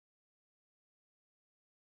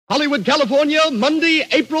Hollywood, California, Monday,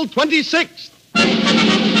 April 26th.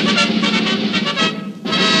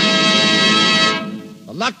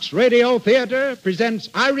 The Lux Radio Theater presents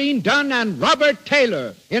Irene Dunne and Robert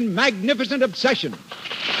Taylor in Magnificent Obsession.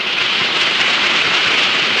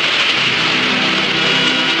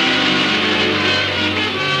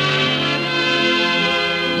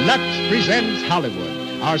 Lux presents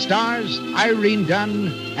Hollywood. Our stars, Irene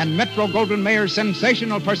Dunne and Metro-Goldwyn-Mayer's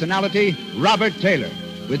sensational personality, Robert Taylor,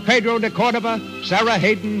 with Pedro de Cordova, Sara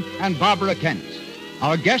Haden, and Barbara Kent.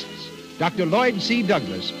 Our guests, Dr. Lloyd C.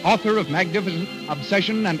 Douglas, author of Magnificent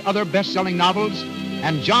Obsession and other best-selling novels,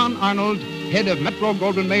 and John Arnold, head of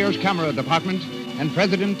Metro-Goldwyn-Mayer's Camera Department and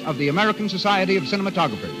president of the American Society of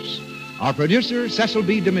Cinematographers. Our producer, Cecil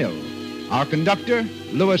B. DeMille. Our conductor,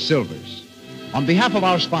 Louis Silvers. On behalf of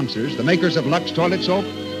our sponsors, the makers of Lux Toilet Soap,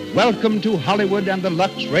 welcome to Hollywood and the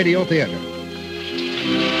Lux Radio Theater.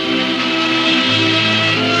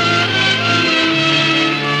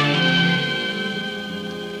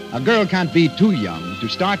 A girl can't be too young to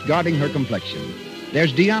start guarding her complexion.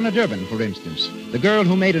 There's Deanna Durbin, for instance, the girl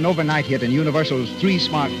who made an overnight hit in Universal's Three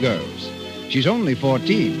Smart Girls. She's only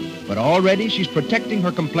 14, but already she's protecting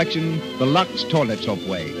her complexion the Lux Toilet Soap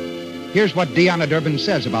way. Here's what Deanna Durbin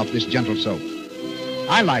says about this gentle soap.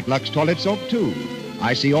 I like Lux Toilet Soap, too.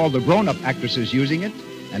 I see all the grown-up actresses using it,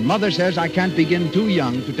 and Mother says I can't begin too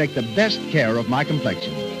young to take the best care of my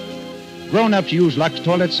complexion. Grown-ups use Lux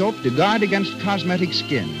Toilet Soap to guard against cosmetic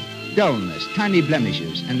skin, dullness, tiny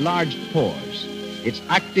blemishes, and enlarged pores. Its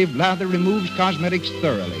active lather removes cosmetics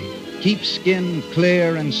thoroughly, keeps skin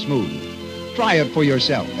clear and smooth. Try it for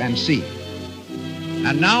yourself and see.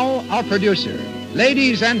 And now, our producer.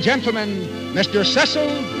 Ladies and gentlemen, Mr. Cecil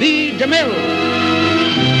B. DeMille.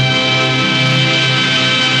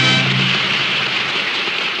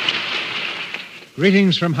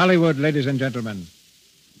 Greetings from Hollywood, ladies and gentlemen.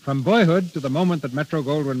 From boyhood to the moment that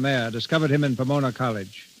Metro-Goldwyn-Mayer discovered him in Pomona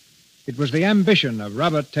College, it was the ambition of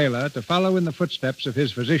Robert Taylor to follow in the footsteps of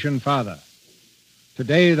his physician father.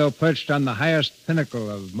 Today, though perched on the highest pinnacle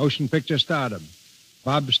of motion picture stardom,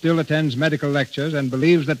 Bob still attends medical lectures and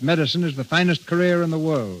believes that medicine is the finest career in the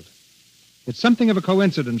world. It's something of a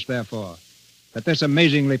coincidence, therefore, that this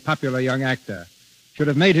amazingly popular young actor should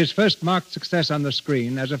have made his first marked success on the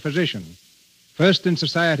screen as a physician, first in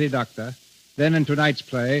Society Doctor, then in tonight's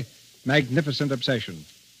play, Magnificent Obsession.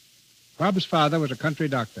 Bob's father was a country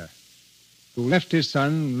doctor who left his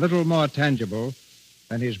son little more tangible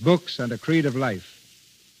than his books and a creed of life.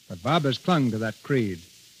 But Bob has clung to that creed,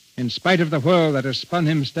 in spite of the whirl that has spun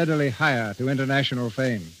him steadily higher to international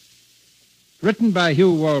fame. Written by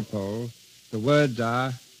Hugh Walpole, the words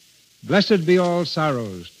are, "Blessed be all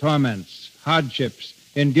sorrows, torments, hardships,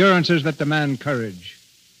 endurances that demand courage.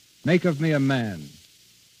 Make of me a man,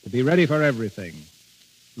 to be ready for everything.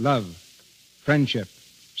 Love, friendship,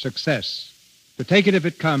 success, to take it if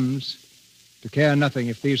it comes, to care nothing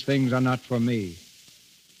if these things are not for me.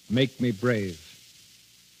 Make me brave."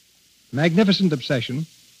 Magnificent Obsession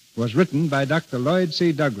was written by Dr. Lloyd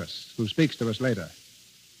C. Douglas, who speaks to us later.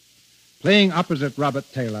 Playing opposite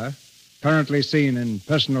Robert Taylor, currently seen in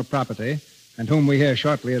Personal Property, and whom we hear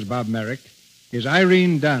shortly as Bob Merrick, is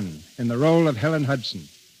Irene Dunne in the role of Helen Hudson.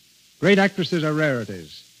 Great actresses are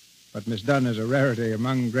rarities, but Miss Dunne is a rarity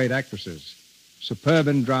among great actresses. Superb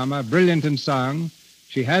in drama, brilliant in song,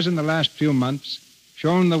 she has in the last few months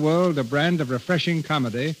shown the world a brand of refreshing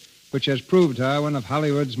comedy which has proved her one of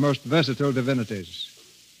Hollywood's most versatile divinities.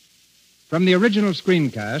 From the original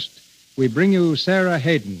screencast, we bring you Sara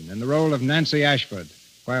Haden in the role of Nancy Ashford,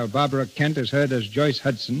 while Barbara Kent is heard as Joyce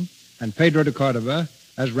Hudson and Pedro de Cordova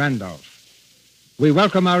as Randolph. We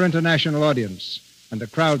welcome our international audience and a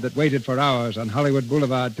crowd that waited for hours on Hollywood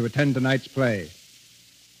Boulevard to attend tonight's play.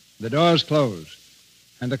 The doors close,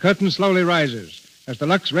 and the curtain slowly rises as the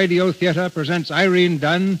Lux Radio Theater presents Irene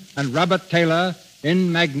Dunne and Robert Taylor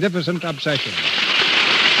in Magnificent Obsession.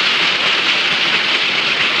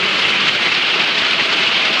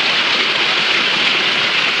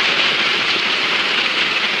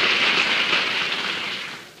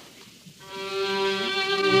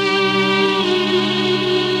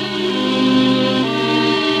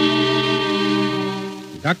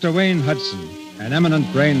 Dr. Wayne Hudson, an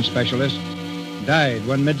eminent brain specialist, died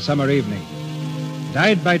one midsummer evening.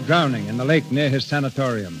 Died by drowning in the lake near his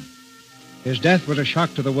sanatorium. His death was a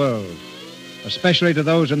shock to the world, especially to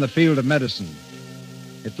those in the field of medicine.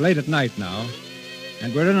 It's late at night now,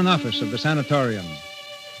 and we're in an office of the sanatorium.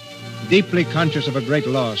 Deeply conscious of a great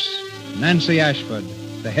loss, Nancy Ashford,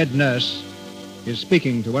 the head nurse, is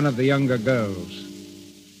speaking to one of the younger girls.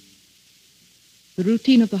 The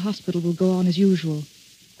routine of the hospital will go on as usual.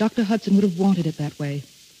 Dr. Hudson would have wanted it that way.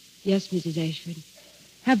 Yes, Mrs. Ashford.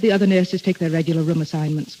 Have the other nurses take their regular room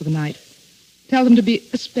assignments for the night. Tell them to be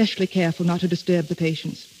especially careful not to disturb the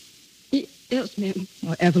patients. Yes, ma'am.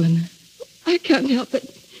 Oh, Evelyn. I can't help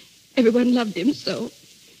it. Everyone loved him so.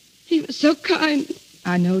 He was so kind.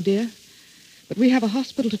 I know, dear. But we have a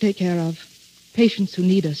hospital to take care of. Patients who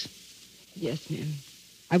need us. Yes, ma'am.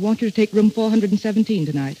 I want you to take room 417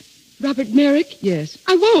 tonight. Robert Merrick? Yes.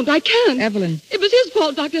 I won't. I can't. Evelyn. It was his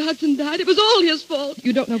fault Dr. Hudson died. It was all his fault.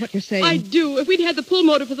 You don't know what you're saying. I do. If we'd had the pull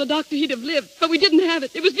motor for the doctor, he'd have lived. But we didn't have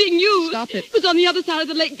it. It was being used. Stop it. It was on the other side of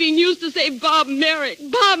the lake being used to save Bob Merrick.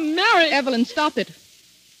 Bob Merrick! Evelyn, stop it.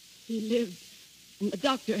 He lived, and the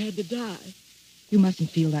doctor had to die. You mustn't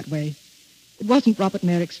feel that way. It wasn't Robert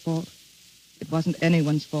Merrick's fault. It wasn't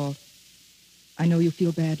anyone's fault. I know you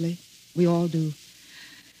feel badly. We all do.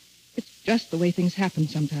 It's just the way things happen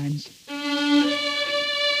sometimes.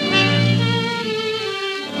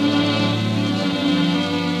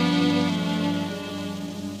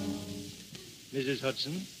 Mrs.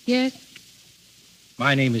 Hudson? Yes?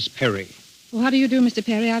 My name is Perry. Well, how do you do, Mr.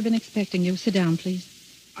 Perry? I've been expecting you. Sit down, please.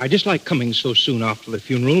 I dislike coming so soon after the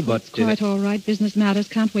funeral, but... It's quite all right. Business matters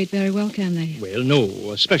can't wait very well, can they? Well,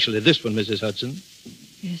 no, especially this one, Mrs. Hudson.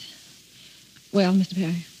 Yes. Well, Mr.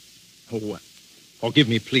 Perry? Oh, forgive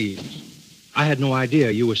me, please. I had no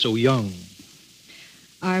idea you were so young.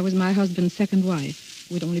 I was my husband's second wife.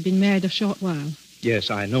 We'd only been married a short while. Yes,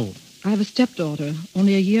 I know. I have a stepdaughter,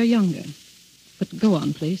 only a year younger. But go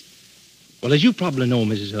on, please. Well, as you probably know,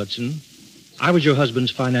 Mrs. Hudson, I was your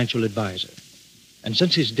husband's financial advisor. And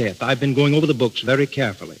since his death, I've been going over the books very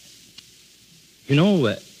carefully. You know,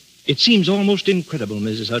 it seems almost incredible,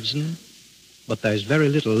 Mrs. Hudson, but there's very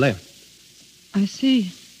little left. I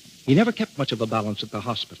see. He never kept much of a balance at the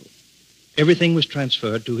hospital. Everything was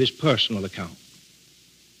transferred to his personal account.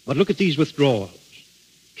 But look at these withdrawals.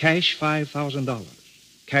 Cash $5,000.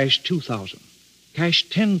 Cash $2,000. Cash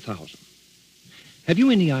 $10,000. Have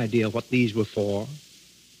you any idea what these were for?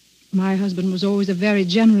 My husband was always a very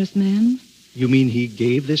generous man. You mean he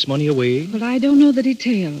gave this money away? Well, I don't know the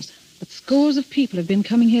details, but scores of people have been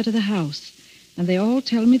coming here to the house, and they all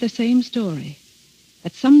tell me the same story.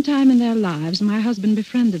 At some time in their lives, my husband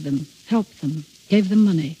befriended them, helped them, gave them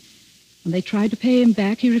money. When they tried to pay him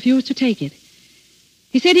back, he refused to take it.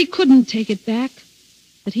 He said he couldn't take it back,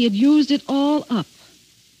 that he had used it all up.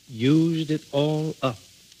 Used it all up?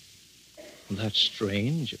 That's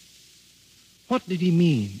strange. What did he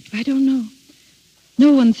mean? I don't know.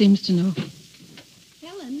 No one seems to know.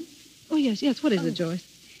 Helen? Oh, yes. What is it, Joyce?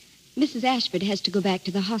 Mrs. Ashford has to go back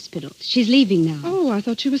to the hospital. She's leaving now. Oh, I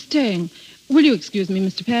thought she was staying. Will you excuse me,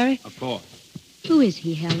 Mr. Perry? Of course. Who is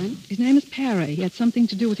he, Helen? His name is Perry. He had something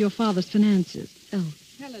to do with your father's finances. Oh.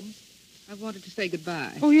 Helen, I wanted to say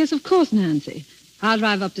goodbye. Oh, yes, of course, Nancy. I'll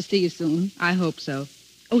drive up to see you soon. I hope so.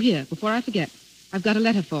 Oh, here, before I forget, I've got a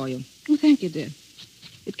letter for you. Oh, thank you, dear.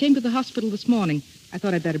 It came to the hospital this morning. I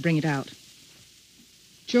thought I'd better bring it out.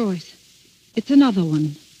 Joyce, it's another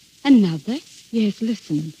one. Another? Yes,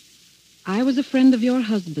 listen. I was a friend of your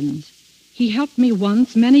husband's. He helped me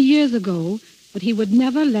once, many years ago, but he would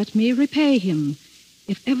never let me repay him.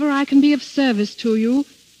 If ever I can be of service to you,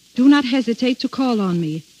 do not hesitate to call on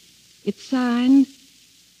me. It's signed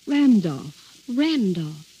Randolph.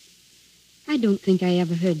 Randolph. I don't think I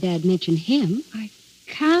ever heard Dad mention him. I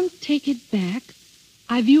can't take it back.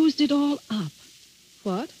 I've used it all up.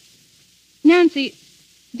 What? Nancy,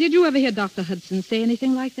 did you ever hear Dr. Hudson say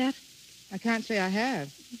anything like that? I can't say I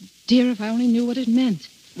have. Dear, if I only knew what it meant.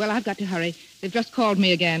 Well, I've got to hurry. They've just called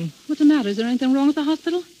me again. What's the matter? Is there anything wrong at the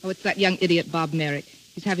hospital? Oh, it's that young idiot, Bob Merrick.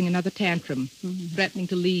 He's having another tantrum, threatening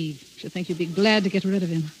to leave. Should think you'd be glad to get rid of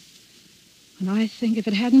him. And I think if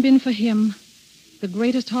it hadn't been for him, the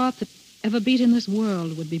greatest heart that ever beat in this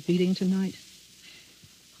world would be beating tonight.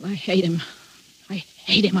 Well, I hate him. I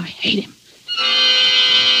hate him. I hate him.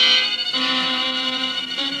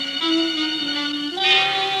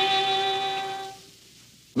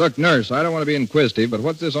 Look, nurse, I don't want to be inquisitive, but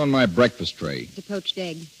what's this on my breakfast tray? It's a poached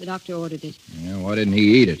egg. The doctor ordered it. Yeah, why didn't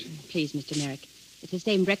he eat it? Please, Mr. Merrick. It's the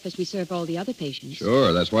same breakfast we serve all the other patients.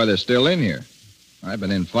 Sure, that's why they're still in here. I've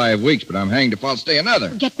been in 5 weeks, but I'm hanged if I'll stay another.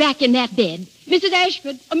 Get back in that bed. Mrs.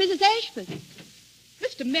 Ashford. Oh, Mrs. Ashford.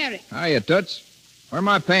 Mr. Merrick. Hiya, Toots. Where are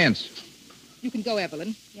my pants? You can go,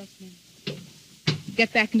 Evelyn. Yes, ma'am.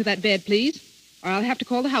 Get back into that bed, please, or I'll have to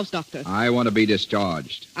call the house doctor. I want to be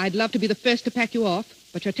discharged. I'd love to be the first to pack you off,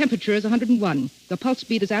 but your temperature is 101. Your pulse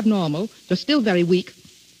beat is abnormal. You're still very weak.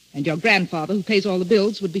 And your grandfather, who pays all the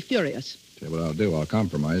bills, would be furious. Tell you what I'll do. I'll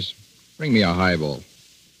compromise. Bring me a highball.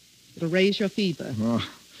 It'll raise your fever. Oh,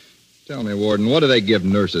 tell me, Warden, what do they give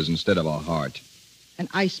nurses instead of a heart? An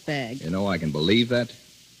ice bag. You know, I can believe that.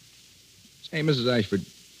 Hey, Mrs. Ashford,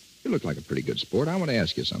 you look like a pretty good sport. I want to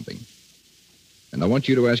ask you something. And I want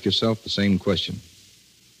you to ask yourself the same question.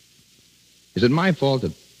 Is it my fault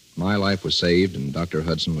that my life was saved and Dr.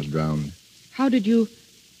 Hudson was drowned? How did you...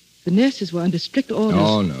 The nurses were under strict orders.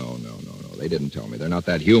 Oh, no. They didn't tell me. They're not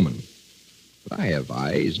that human. But I have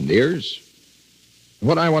eyes and ears.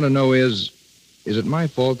 What I want to know is it my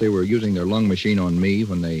fault they were using their lung machine on me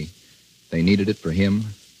when they needed it for him?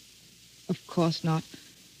 Of course not.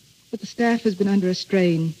 But the staff has been under a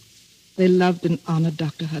strain. They loved and honored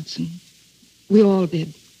Dr. Hudson. We all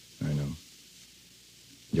did. I know.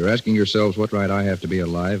 You're asking yourselves what right I have to be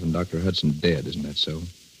alive and Dr. Hudson dead, isn't that so?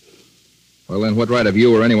 Well, then what right have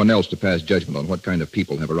you or anyone else to pass judgment on what kind of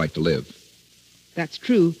people have a right to live? That's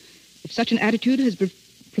true. If such an attitude has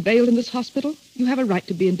prevailed in this hospital, you have a right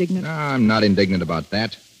to be indignant. No, I'm not indignant about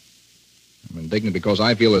that. I'm indignant because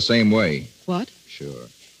I feel the same way. What? Sure.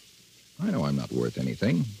 I know I'm not worth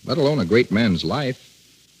anything, let alone a great man's life.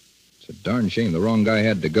 It's a darn shame the wrong guy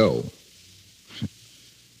had to go.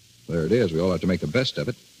 There it is. We all have to make the best of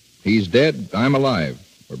it. He's dead. I'm alive.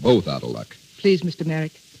 We're both out of luck. Please, Mr.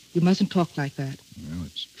 Merrick, you mustn't talk like that. Well,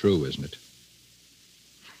 it's true, isn't it?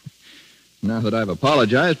 Now that I've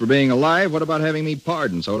apologized for being alive, what about having me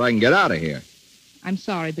pardoned so that I can get out of here? I'm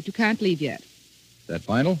sorry, but you can't leave yet. Is that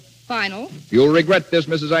final? Final. You'll regret this,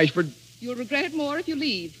 Mrs. Ashford. You'll regret it more if you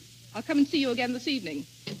leave. I'll come and see you again this evening.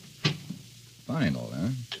 Final,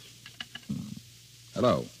 huh?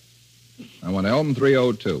 Hello. I want Elm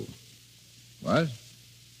 302. What?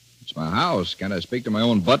 It's my house. Can't I speak to my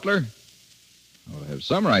own butler? I ought to have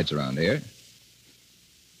some rights around here.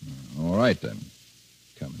 All right, then.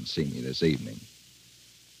 Come and see me this evening.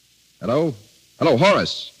 Hello? Hello,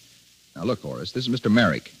 Horace. Now, look, Horace, this is Mr.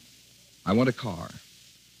 Merrick. I want a car.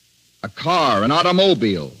 A car, an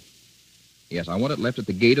automobile. Yes, I want it left at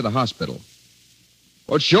the gate of the hospital.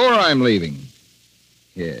 Well, sure I'm leaving.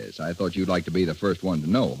 Yes, I thought you'd like to be the first one to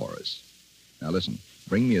know, Horace. Now, listen,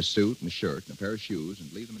 bring me a suit and a shirt and a pair of shoes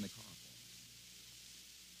and leave them in the car.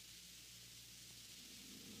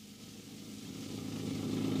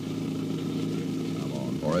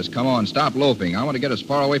 Horace, come on, stop loafing. I want to get as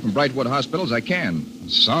far away from Brightwood Hospital as I can.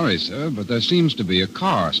 Sorry, sir, but there seems to be a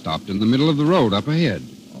car stopped in the middle of the road up ahead.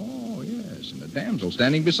 Oh, yes, and a damsel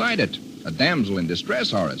standing beside it. A damsel in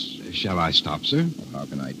distress, Horace. Shall I stop, sir? Well, how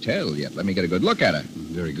can I tell yet? Let me get a good look at her.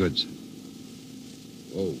 Very good, sir.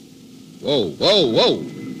 Whoa. What's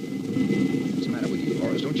the matter with you,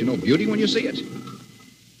 Horace? Don't you know beauty when you see it?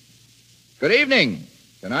 Good evening.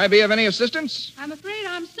 Can I be of any assistance? I'm afraid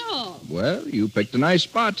I'm stalled. Well, you picked a nice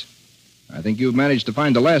spot. I think you've managed to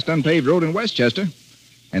find the last unpaved road in Westchester,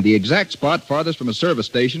 and the exact spot farthest from a service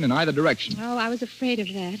station in either direction. Oh, I was afraid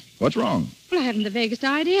of that. What's wrong? Well, I haven't the vaguest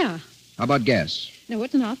idea. How about gas? No,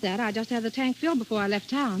 it's not that. I just had the tank filled before I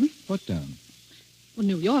left town. What town? Well,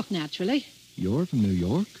 New York, naturally. You're from New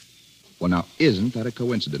York? Well, now, isn't that a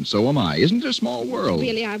coincidence? So am I. Isn't it a small world?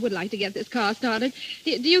 Really, I would like to get this car started.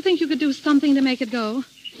 Do you think you could do something to make it go?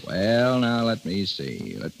 Well, now, let me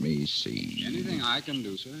see. Anything I can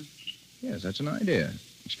do, sir? Yes, that's an idea.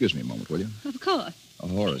 Excuse me a moment, will you? Of course.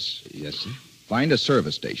 Horace, Yes, sir. find a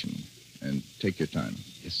service station and take your time.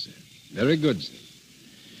 Yes, sir. Very good, sir.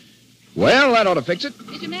 Well, that ought to fix it.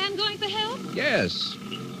 Is your man going for help? Yes.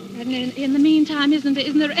 And in the meantime, isn't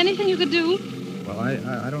there anything you could do? Well,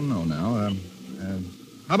 I don't know now.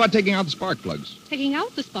 How about taking out the spark plugs? Taking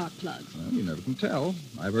out the spark plugs. Well, you never can tell.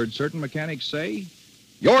 I've heard certain mechanics say,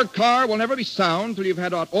 your car will never be sound till you've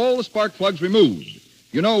had out all the spark plugs removed.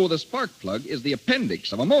 You know, the spark plug is the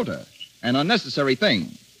appendix of a motor, an unnecessary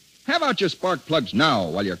thing. Have out your spark plugs now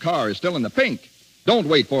while your car is still in the pink. Don't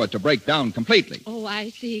wait for it to break down completely. Oh, I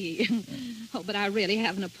see. Oh, but I really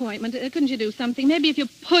have an appointment. Couldn't you do something? Maybe if you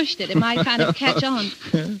pushed it, it might kind of catch on.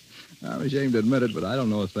 I'm ashamed to admit it, but I don't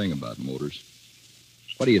know a thing about motors.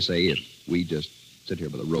 What do you say if we just sit here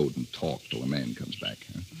by the road and talk till the man comes back?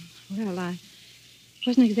 Huh? Well, I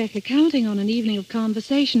wasn't exactly counting on an evening of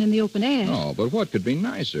conversation in the open air. Oh, but what could be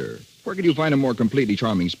nicer? Where could you find a more completely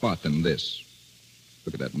charming spot than this?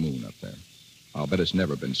 Look at that moon up there. I'll bet it's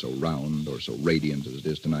never been so round or so radiant as it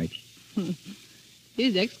is tonight. It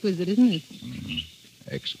is exquisite, isn't it?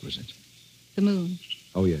 Exquisite. The moon.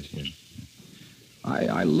 Oh, yes.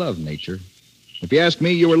 I love nature. If you ask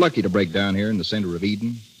me, you were lucky to break down here in the center of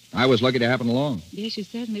Eden. I was lucky to happen along. Yes, you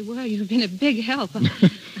certainly were. You've been a big help.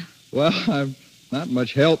 Well, I'm not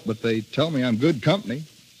much help, but they tell me I'm good company.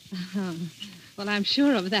 Well, I'm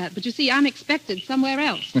sure of that. But you see, I'm expected somewhere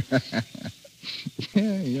else.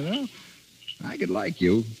 Yeah, you know, I could like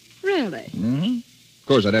you. Really? Mm-hmm. Of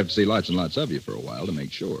course, I'd have to see lots and lots of you for a while to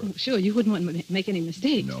make sure. Oh, sure, you wouldn't want to make any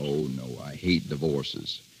mistake. No, I hate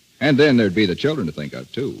divorces. And then there'd be the children to think of,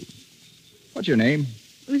 too. What's your name?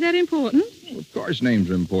 Was that important? Well, of course names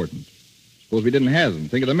are important. Suppose we didn't have them.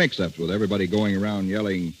 Think of the mix-ups with everybody going around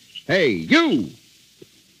yelling, "Hey, you!"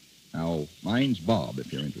 Now, mine's Bob,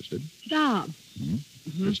 if you're interested. Bob. Mm-hmm.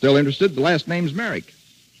 If you're still interested, the last name's Merrick.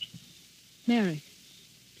 Merrick.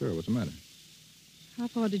 Sure, what's the matter? How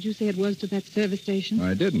far did you say it was to that service station?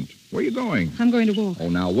 I didn't. Where are you going? I'm going to walk. Oh,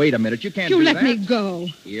 now, wait a minute. You can't You do let that. me go.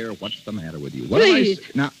 Here, what's the matter with you? Please.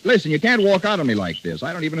 Now, listen, you can't walk out on me like this.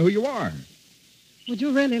 I don't even know who you are. Would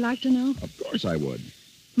you really like to know? Of course I would.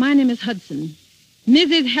 My name is Hudson.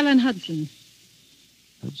 Mrs. Helen Hudson.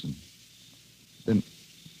 Hudson. Then,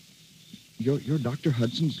 you're Dr.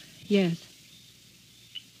 Hudson's... Yes.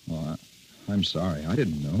 Oh, I'm sorry. I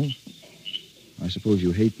didn't know. I suppose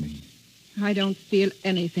you hate me. I don't feel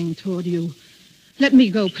anything toward you. Let me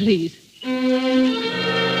go, please.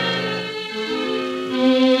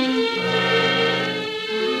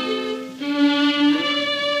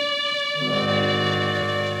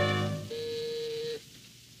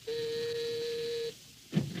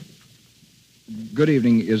 Good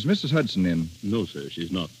evening. Is Mrs. Hudson in? No, sir,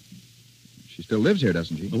 she's not. She still lives here,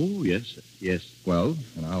 doesn't she? Oh, yes, sir. Yes. Well,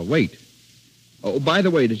 then I'll wait. Oh, by the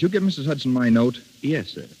way, did you give Mrs. Hudson my note? Yes,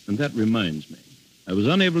 sir. And that reminds me. I was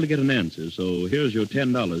unable to get an answer, so here's your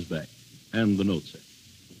 $10 back. And the note, sir.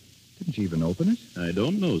 Didn't you even open it? I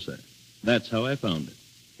don't know, sir. That's how I found it.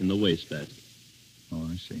 In the wastebasket. Oh,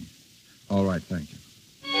 I see. All right, thank you.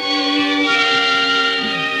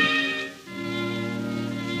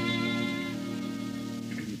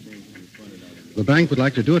 The bank would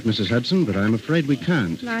like to do it, Mrs. Hudson, but I'm afraid we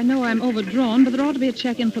can't. Well, I know I'm overdrawn, but there ought to be a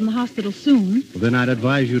check-in from the hospital soon. Well, then I'd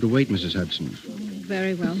advise you to wait, Mrs. Hudson.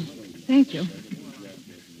 Very well. Thank you.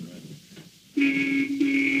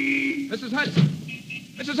 Mrs. Hudson!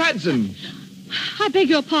 Mrs. Hudson! I beg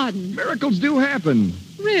your pardon. Miracles do happen.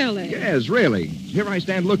 Really? Yes, really. Here I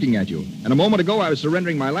stand looking at you. And a moment ago, I was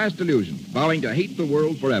surrendering my last illusion, vowing to hate the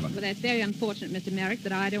world forever. Well, that's very unfortunate, Mr. Merrick,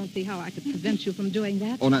 but I don't see how I could prevent you from doing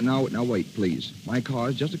that. Oh, now, wait, please. My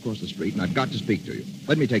car's just across the street, and I've got to speak to you.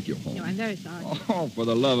 Let me take you home. No, I'm very sorry. Oh, for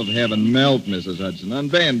the love of heaven, melt, Mrs. Hudson.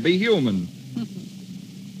 Unbend. Be human.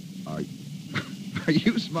 Are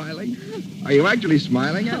you smiling? Are you actually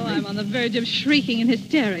smiling at me? I'm on the verge of shrieking in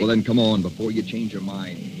hysterics. Well, then come on before you change your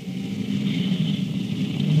mind.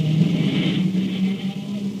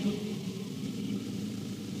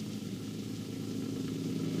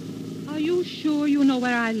 Are you sure you know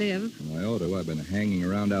where I live? Well, I ought to. I've been hanging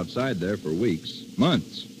around outside there for weeks.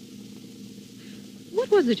 Months.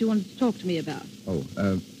 What was it you wanted to talk to me about? Oh,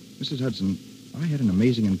 Mrs. Hudson, I had an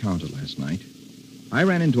amazing encounter last night. I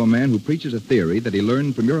ran into a man who preaches a theory that he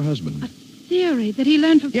learned from your husband. A theory that he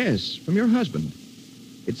learned from... Yes, from your husband.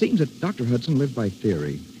 It seems that Dr. Hudson lived by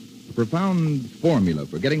theory, a profound formula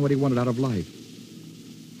for getting what he wanted out of life.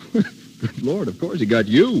 Good Lord, of course he got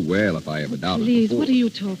you. Well, if I ever doubted Please, before. what are you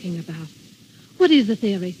talking about? What is the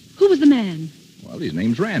theory? Who was the man? Well, his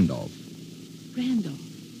name's Randolph. Randolph.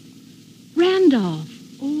 Randolph.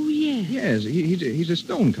 Oh, yes. Yes, he's a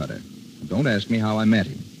stone cutter. Don't ask me how I met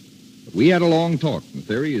him. But we had a long talk. The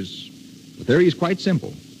theory is quite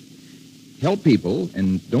simple. Help people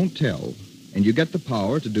and don't tell, and you get the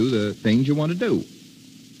power to do the things you want to do.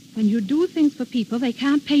 When you do things for people, they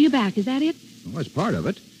can't pay you back. Is that it? Well, that's part of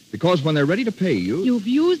it. Because when they're ready to pay you... You've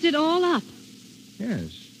used it all up.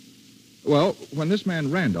 Yes. Well, when this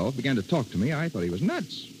man Randolph began to talk to me, I thought he was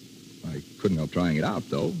nuts. I couldn't help trying it out,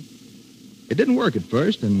 though. It didn't work at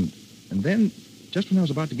first, and then, just when I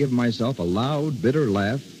was about to give myself a loud, bitter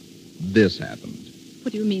laugh, this happened.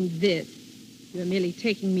 What do you mean, this? You're merely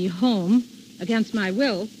taking me home against my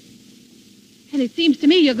will. And it seems to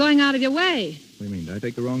me you're going out of your way. What do you mean, did I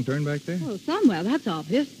take the wrong turn back there? Well, somewhere, that's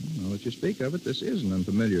obvious. Now that you speak of it, this is an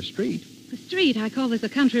unfamiliar street. A street, I call this a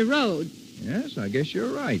country road. Yes, I guess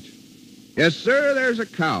you're right. Yes, sir, there's a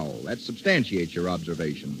cow. That substantiates your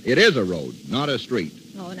observation. It is a road, not a street.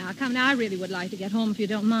 Oh, now, come now, I really would like to get home if you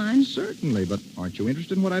don't mind. Certainly, but aren't you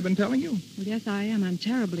interested in what I've been telling you? Well, yes, I am. I'm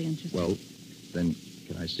terribly interested. Well, then,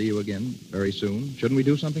 can I see you again very soon? Shouldn't we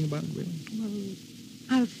do something about it, really?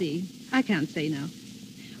 Well, I'll see. I can't say now.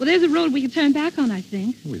 Well, there's a road we can turn back on, I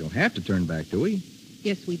think. We don't have to turn back, do we?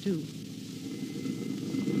 Yes, we do.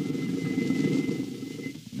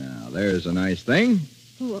 Now, there's a nice thing.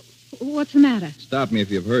 What's the matter? Stop me if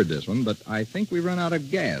you've heard this one, but I think we've run out of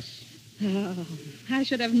gas. Oh, I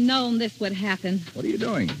should have known this would happen. What are you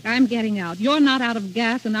doing? I'm getting out. You're not out of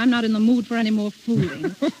gas, and I'm not in the mood for any more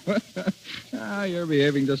fooling. You're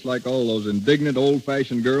behaving just like all those indignant,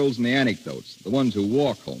 old-fashioned girls in the anecdotes, the ones who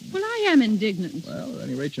walk home. Well, I am indignant. Well, at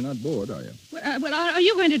any rate, you're not bored, are you? Well, are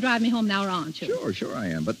you going to drive me home now, or aren't you? Sure I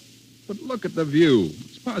am. But look at the view.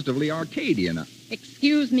 It's positively Arcadian.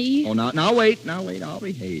 Excuse me? Oh, now wait. I'll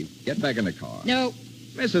behave. Get back in the car. No.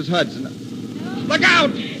 Mrs. Hudson. Look out!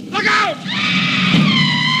 Look out!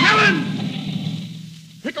 Helen!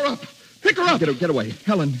 Pick her up! Get away.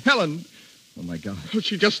 Helen! Oh, my God. Oh,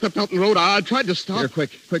 she just stepped out in the road. I tried to stop. Here,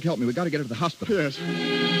 quick, help me. We got to get her to the hospital. Yes.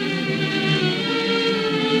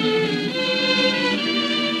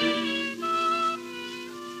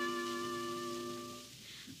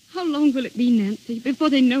 How long will it be, Nancy, before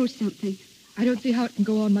they know something? I don't see how it can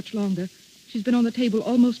go on much longer. She's been on the table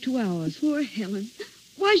almost 2 hours. Poor Helen.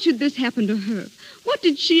 Why should this happen to her? What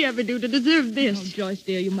did she ever do to deserve this? Oh, Joyce,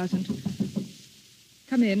 dear, you mustn't.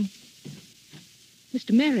 Come in.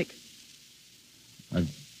 Mr. Merrick.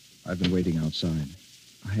 I've been waiting outside.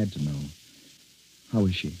 I had to know. How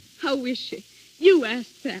is she? How is she? You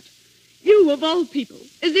asked that. You, of all people.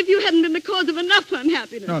 As if you hadn't been the cause of enough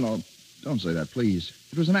unhappiness. No. Don't say that, please.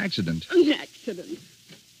 It was an accident. An accident.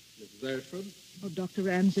 Mrs. Ashford? Oh, Dr.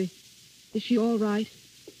 Ramsey. Is she all right?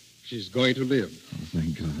 She's going to live. Oh,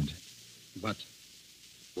 thank God. But,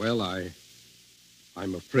 well,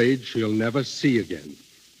 I'm afraid she'll never see again.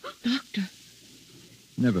 Doctor.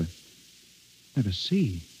 Never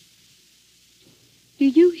see. Do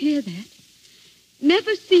you hear that?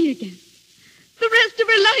 Never see again. The rest of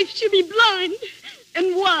her life she'll be blind.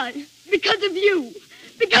 And why? Because of you.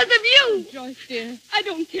 Because of you! Oh, Joyce, dear. I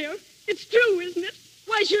don't care. It's true, isn't it?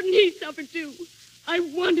 Why shouldn't he suffer, too? I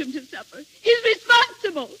want him to suffer. He's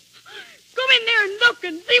responsible. Go in there and look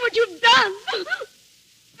and see what you've done.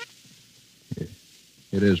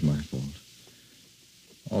 It is my fault.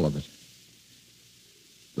 All of it.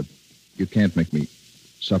 But you can't make me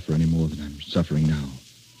suffer any more than I'm suffering now.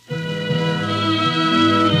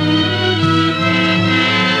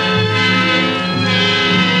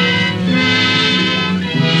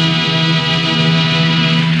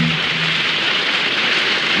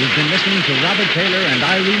 You've been listening to Robert Taylor and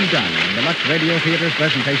Irene Dunne in the Lux Radio Theater's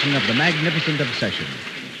presentation of The Magnificent Obsession.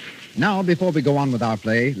 Now, before we go on with our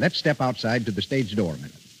play, let's step outside to the stage door a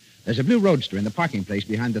minute. There's a blue roadster in the parking place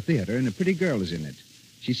behind the theater, and a pretty girl is in it.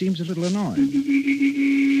 She seems a little annoyed.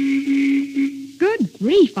 Good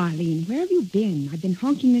grief, Eileen. Where have you been? I've been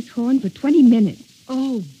honking this horn for 20 minutes.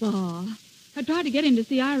 Oh, bah. I tried to get in to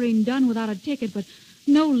see Irene Dunne without a ticket, but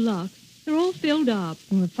no luck. They're all filled up.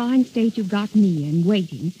 Well, a fine state you've got me in,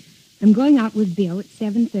 waiting. I'm going out with Bill at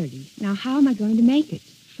 7:30. Now, how am I going to make it?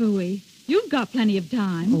 Phooey. You've got plenty of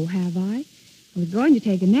time. Oh, have I? I was going to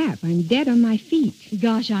take a nap. I'm dead on my feet.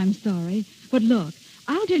 Gosh, I'm sorry. But look,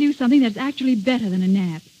 I'll tell you something that's actually better than a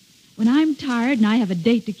nap. When I'm tired and I have a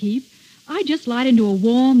date to keep, I just slide into a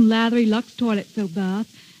warm, lathery Lux toilet soap bath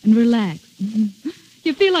and relax.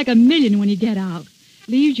 You feel like a million when you get out.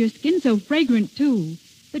 Leaves your skin so fragrant, too.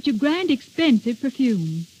 Such a grand, expensive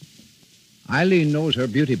perfume. Eileen knows her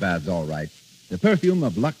beauty baths all right. The perfume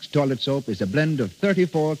of Lux toilet soap is a blend of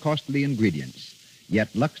 34 costly ingredients.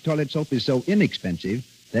 Yet Lux toilet soap is so inexpensive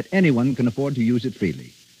that anyone can afford to use it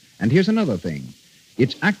freely. And here's another thing.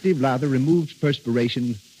 Its active lather removes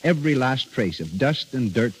perspiration, every last trace of dust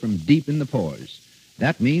and dirt from deep in the pores.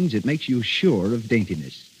 That means it makes you sure of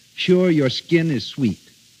daintiness, sure your skin is sweet.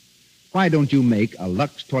 Why don't you make a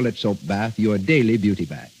Lux toilet soap bath your daily beauty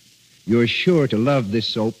bath? You're sure to love this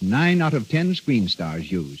soap 9 out of 10 screen stars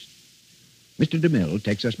use. Mr. DeMille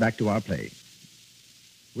takes us back to our play.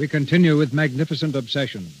 We continue with Magnificent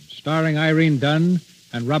Obsession, starring Irene Dunne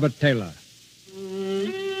and Robert Taylor.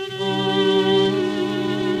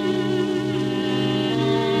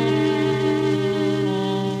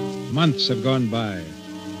 Months have gone by.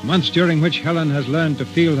 Months during which Helen has learned to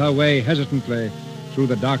feel her way hesitantly through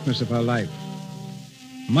the darkness of her life.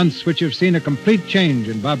 Months which have seen a complete change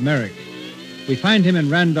in Bob Merrick. We find him in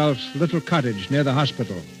Randolph's little cottage near the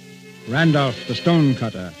hospital. Randolph, the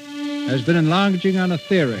stonecutter, has been enlarging on a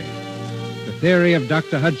theory. The theory of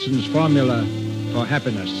Dr. Hudson's formula for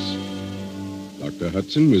happiness. Dr.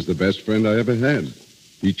 Hudson was the best friend I ever had.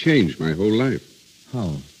 He changed my whole life.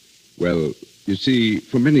 How? Well, you see,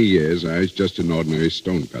 for many years I was just an ordinary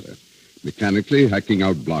stonecutter, mechanically hacking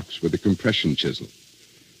out blocks with a compression chisel.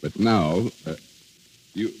 But now,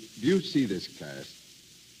 do you see this cast?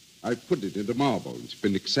 I put it into marble. It's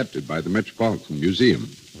been accepted by the Metropolitan Museum.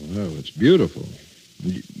 Well, it's beautiful.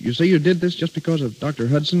 You say you did this just because of Dr.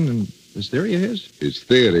 Hudson and this theory of his? His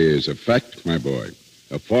theory is a fact, my boy.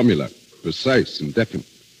 A formula, precise and definite.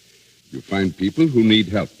 You find people who need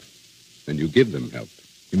help, and you give them help.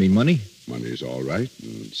 You mean money? Money's all right,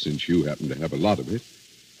 since you happen to have a lot of it.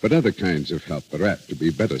 But other kinds of help are apt to be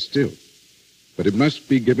better still. But it must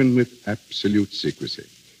be given with absolute secrecy,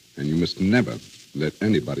 and you must never let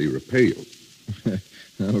anybody repay you.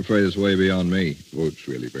 I'm afraid it's way beyond me. Oh, it's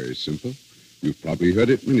really very simple. You've probably heard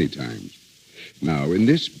it many times. Now, in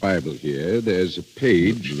this Bible here, there's a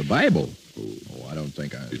page... The Bible? Oh, I don't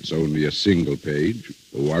think I... It's only a single page.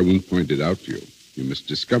 Oh, I won't point it out to you. You must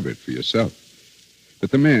discover it for yourself.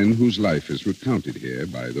 But the man whose life is recounted here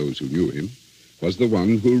by those who knew him was the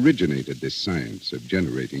one who originated this science of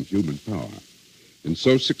generating human power. And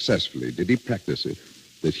so successfully did he practice it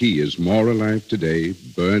that he is more alive today,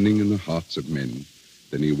 burning in the hearts of men,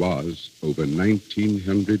 than he was over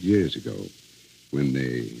 1,900 years ago when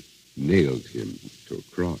they nailed him to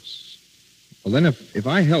a cross. Well, then if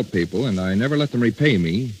I help people and I never let them repay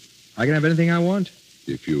me, I can have anything I want?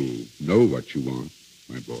 If you know what you want,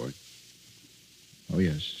 my boy. Oh,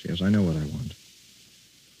 yes, I know what I want.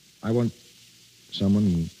 I want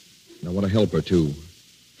someone, and I want to help her, too.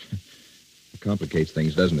 It complicates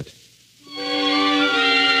things, doesn't it?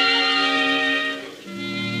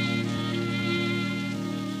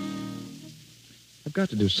 I've got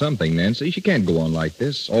to do something, Nancy. She can't go on like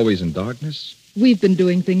this, always in darkness. We've been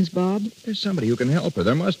doing things, Bob. There's somebody who can help her.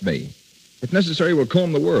 There must be. If necessary, we'll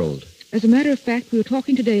comb the world. As a matter of fact, we were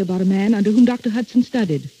talking today about a man under whom Dr. Hudson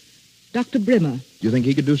studied. Dr. Brimmer. Do you think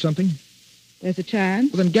he could do something? There's a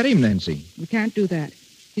chance. Well, then get him, Nancy. We can't do that.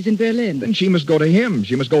 He's in Berlin. Then she must go to him.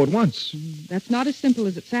 She must go at once. That's not as simple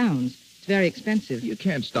as it sounds. It's very expensive. You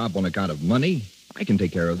can't stop on account of money. I can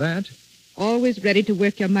take care of that. Always ready to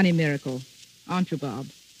work your money miracle. Aren't you, Bob?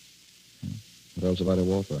 What else have I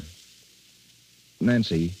to offer?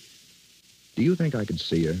 Nancy, do you think I could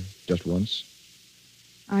see her just once?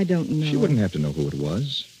 I don't know. She wouldn't have to know who it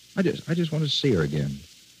was. I just want to see her again.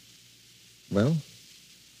 Well?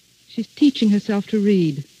 She's teaching herself to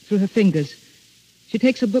read through her fingers. She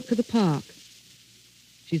takes a book to the park.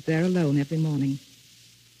 She's there alone every morning.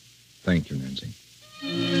 Thank you, Nancy.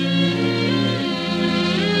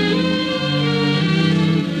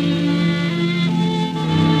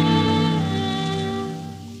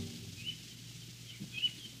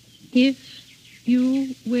 If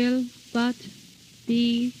you will but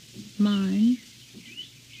be mine,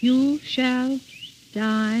 you shall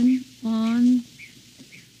dine on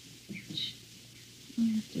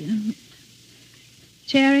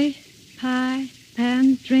cherry pie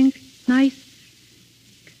and drink nice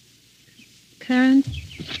currant.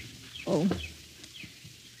 Oh.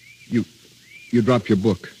 You dropped your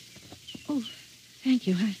book. Oh, thank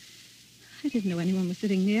you. I didn't know anyone was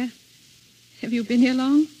sitting near. Have you been here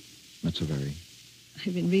long? Not so very.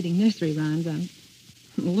 I've been reading nursery rhymes. I'm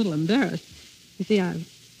a little embarrassed. You see,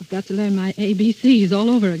 I've got to learn my ABCs all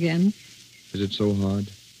over again. Is it so hard?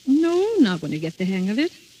 No, not when you get the hang of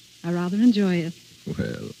it. I rather enjoy it.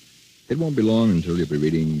 Well, it won't be long until you'll be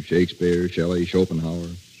reading Shakespeare, Shelley, Schopenhauer.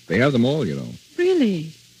 They have them all, you know.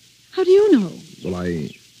 Really? How do you know? Well,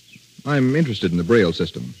 I'm interested in the Braille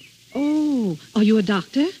system. Oh, are you a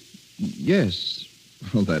doctor? Yes.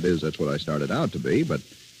 Well, that's what I started out to be, but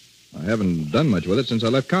I haven't done much with it since I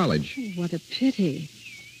left college. Oh, what a pity.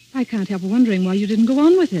 I can't help wondering why you didn't go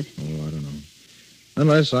on with it. Oh, I don't know.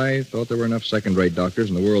 Unless I thought there were enough second-rate doctors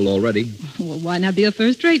in the world already. Well, why not be a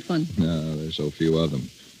first-rate one? No, there's so few of them.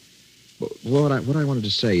 But what I wanted to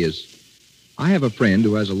say is, I have a friend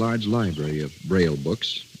who has a large library of Braille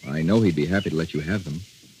books. I know he'd be happy to let you have them.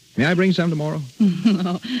 May I bring some tomorrow?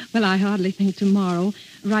 Oh, well, I hardly think tomorrow.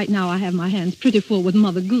 Right now I have my hands pretty full with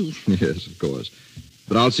Mother Goose. Yes, of course.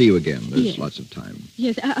 But I'll see you again. There's Yes. lots of time.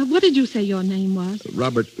 Yes, what did you say your name was?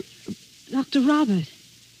 Robert. Dr. Robert.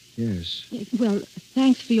 Yes. Well,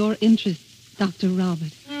 thanks for your interest, Dr.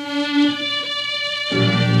 Robert.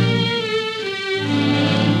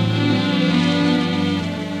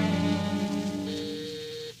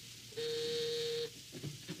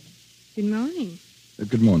 Good morning.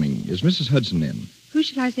 Good morning. Is Mrs. Hudson in? Who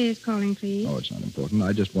shall I say is calling, please? Oh, it's not important.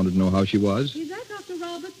 I just wanted to know how she was. Is that Dr.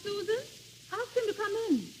 Robert, Susan? Ask him to come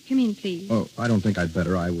in. Come in, please. Oh, I don't think I'd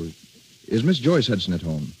better. Is Miss Joyce Hudson at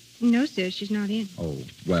home? No, sir, she's not in. Oh,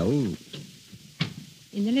 well,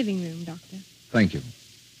 In the living room, Doctor. thank you.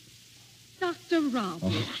 Dr. Robert.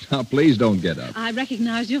 Oh, now, please don't get up. I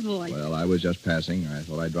recognize your voice. Well, I was just passing. I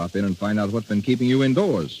thought I'd drop in and find out what's been keeping you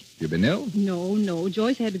indoors. You been ill? No.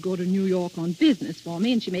 Joyce had to go to New York on business for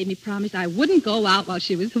me, and she made me promise I wouldn't go out while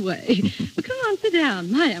she was away. But come on, sit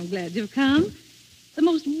down. I am glad you've come. The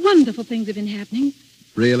most wonderful things have been happening.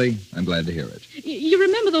 Really? I'm glad to hear it. You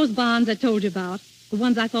remember those bonds I told you about? The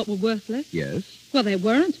ones I thought were worthless? Yes? Well, they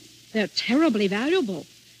weren't. They're terribly valuable.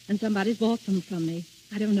 And somebody's bought them from me.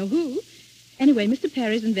 I don't know who. Anyway, Mr.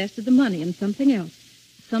 Perry's invested the money in something else.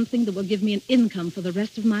 Something that will give me an income for the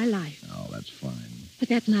rest of my life. Oh, that's fine. But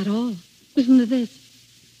that's not all. Listen to this.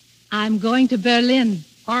 I'm going to Berlin.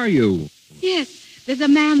 Are you? Yes, there's a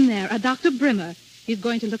man there, a Dr. Brimmer. He's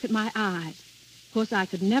going to look at my eyes. Of course, I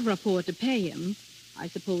could never afford to pay him. I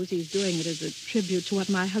suppose he's doing it as a tribute to what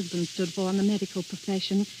my husband stood for in the medical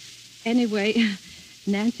profession. Anyway,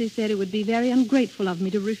 Nancy said it would be very ungrateful of me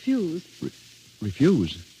to refuse.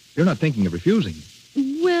 Refuse? You're not thinking of refusing.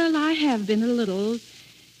 Well, I have been a little.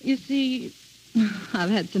 You see, I've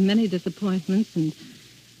had so many disappointments, and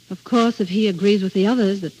of course, if he agrees with the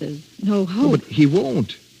others that there's no hope. Oh, but he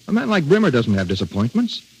won't. A man like Brimmer doesn't have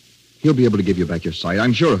disappointments. He'll be able to give you back your sight.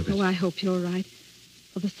 I'm sure of it. Oh, I hope you're right.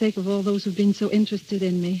 For the sake of all those who've been so interested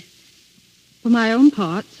in me. For my own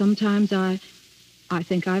part, sometimes I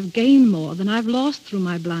think I've gained more than I've lost through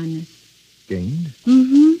my blindness. Gained?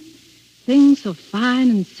 Mm-hmm. Things so fine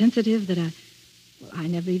and sensitive that I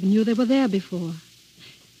never even knew they were there before.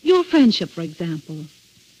 Your friendship, for example.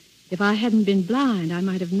 If I hadn't been blind, I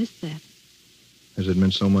might have missed that. Has it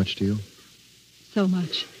meant so much to you? So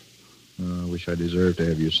much. I wish I deserved to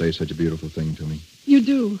have you say such a beautiful thing to me. You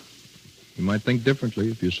do. You might think differently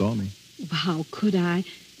if you saw me. How could I?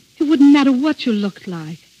 It wouldn't matter what you looked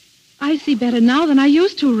like. I see better now than I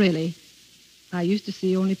used to, really. I used to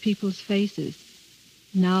see only people's faces.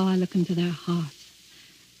 Now I look into their hearts.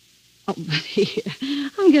 Oh, but here,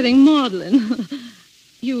 I'm getting maudlin.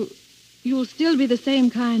 You'll still be the same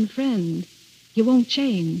kind friend. You won't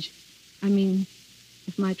change. I mean,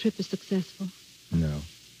 if my trip is successful. No,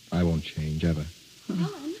 I won't change, ever.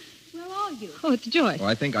 Helen, where are you? Oh, it's Joyce. Oh,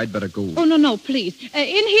 I think I'd better go. Oh, no, please.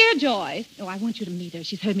 In here, Joyce. Oh, I want you to meet her.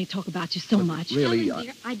 She's heard me talk about you so much. Really, Helen,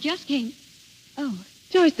 dear, I just came. Oh,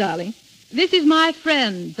 Joyce, darling. This is my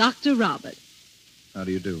friend, Dr. Robert. How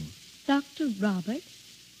do you do? Dr. Robert?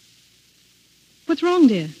 What's wrong,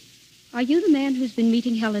 dear? Are you the man who's been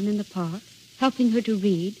meeting Helen in the park, helping her to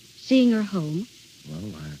read, seeing her home?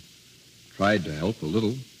 Well, I tried to help a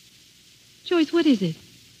little. Joyce, what is it?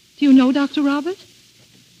 Do you know Dr. Robert?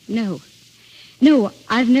 No. No,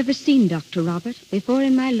 I've never seen Dr. Robert before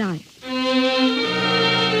in my life. All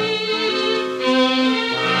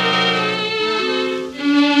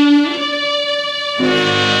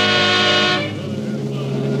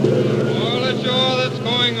ashore that's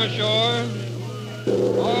going ashore.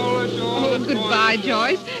 All ashore that's Goodbye, going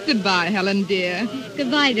Joyce. Goodbye, Helen, dear.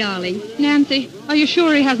 Goodbye, darling. Nancy, are you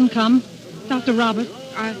sure he hasn't come? Dr. Robert?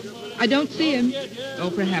 I don't see him. Oh,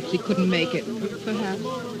 perhaps he couldn't make it. Perhaps.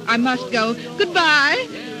 I must go. Goodbye.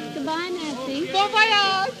 Goodbye, Nancy. Bon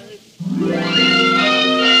voyage.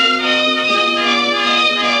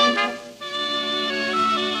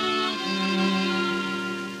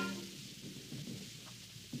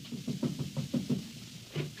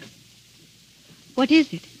 What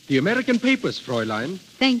is it? The American papers, Fräulein.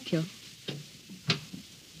 Thank you.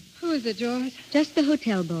 Who is it, Joyce? Just the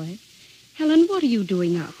hotel boy. Helen, what are you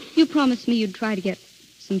doing up? You promised me you'd try to get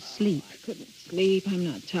some sleep. I couldn't sleep. I'm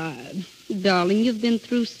not tired. Darling, you've been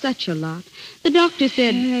through such a lot. The doctor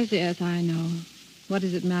said... Yes, I know. What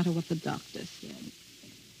does it matter what the doctor said?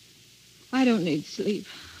 I don't need sleep.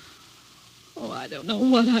 Oh, I don't know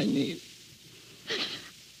what I need.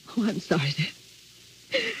 Oh, I'm sorry, dear.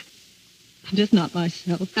 I'm just not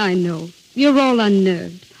myself. I know. You're all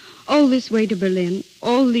unnerved. All this way to Berlin,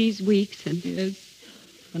 all these weeks, and... Yes,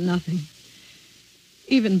 for nothing.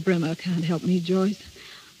 Even Brimmer can't help me, Joyce.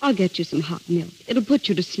 I'll get you some hot milk. It'll put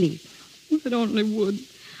you to sleep. If it only would.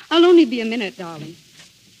 I'll only be a minute, darling.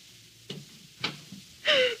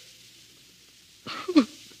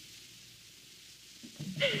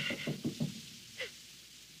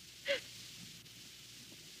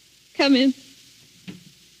 Come in.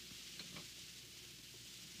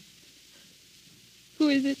 Who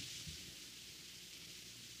is it?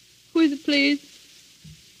 Who is it, please?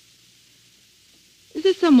 Is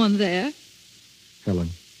there someone there? Helen.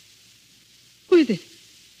 Who is it?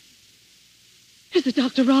 Is it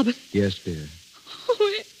Dr. Robert? Yes, dear.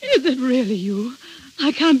 Oh, is it really you?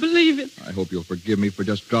 I can't believe it. I hope you'll forgive me for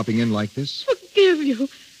just dropping in like this. Forgive you?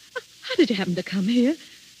 How did you happen to come here?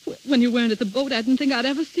 When you weren't at the boat, I didn't think I'd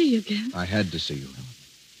ever see you again. I had to see you, Helen.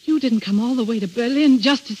 You didn't come all the way to Berlin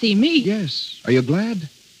just to see me. Yes. Are you glad?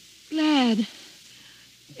 Glad.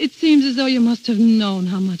 It seems as though you must have known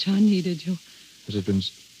how much I needed you. Has it been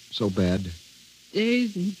so bad?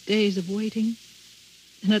 Days and days of waiting.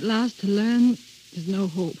 And at last to learn there's no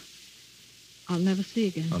hope. I'll never see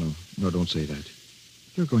again. Oh, no. No, don't say that.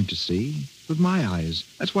 You're going to see. With my eyes.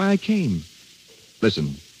 That's why I came.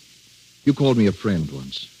 Listen. You called me a friend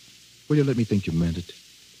once. Will you let me think you meant it?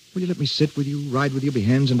 Will you let me sit with you, ride with you, be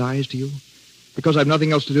hands and eyes to you? Because I've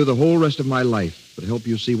nothing else to do the whole rest of my life but help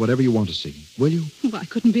you see whatever you want to see. Will you? Well, I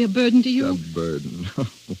couldn't be a burden to you. A burden.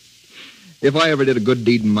 If I ever did a good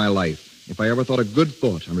deed in my life, if I ever thought a good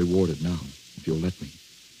thought, I'm rewarded now, if you'll let me.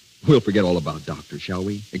 We'll forget all about doctors, shall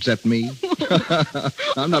we? Except me.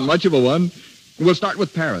 I'm not much of a one. We'll start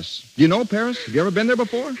with Paris. Do you know Paris? Have you ever been there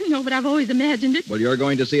before? No, but I've always imagined it. Well, you're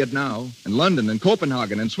going to see it now. In London and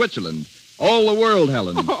Copenhagen and Switzerland. All the world,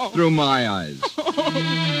 Helen. Through my eyes.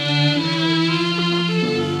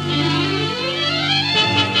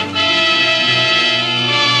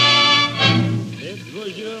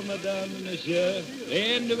 Bonjour, madame, monsieur.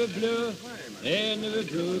 Rien ne veut plus. Rien ne veut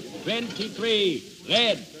plus. 23.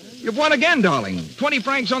 Red. You've won again, darling. 20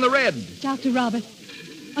 francs on the red. Dr. Robert,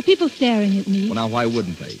 are people staring at me? Well, now, why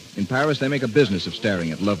wouldn't they? In Paris, they make a business of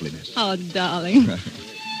staring at loveliness. Oh, darling.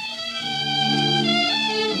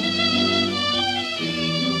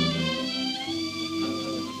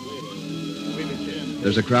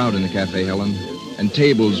 There's a crowd in the cafe, Helen, and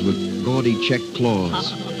tables with gaudy check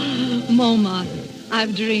cloths. Montmartre.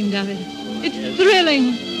 I've dreamed of it. It's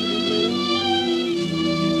thrilling.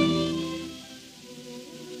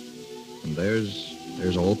 And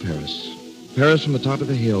there's all Paris. Paris from the top of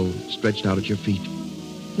the hill, stretched out at your feet.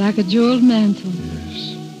 Like a jeweled mantle.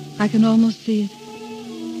 Yes. I can almost see it.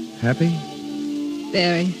 Happy?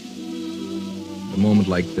 Very. A moment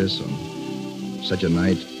like this, on such a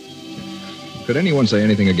night. Could anyone say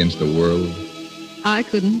anything against the world? I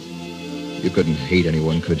couldn't. You couldn't hate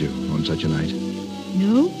anyone, could you, on such a night?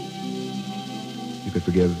 No? You could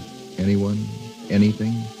forgive anyone,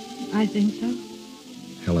 anything? I think so.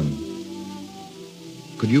 Helen,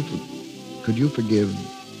 could you forgive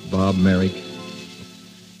Bob Merrick?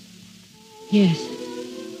 Yes.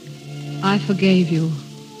 I forgave you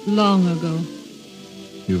long ago.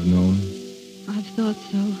 You've known? I've thought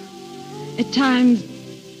so. At times,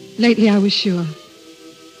 lately I was sure.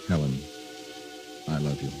 Helen, I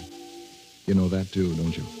love you. You know that too,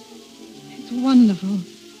 don't you? It's wonderful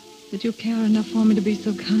that you care enough for me to be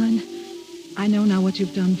so kind. I know now what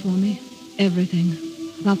you've done for me. Everything.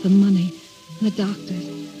 About the money and the doctors.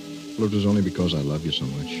 Well, it was only because I love you so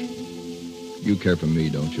much. You care for me,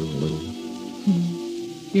 don't you, a little?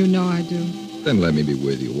 You know I do. Then let me be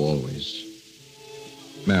with you always.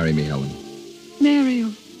 Marry me, Helen. Marry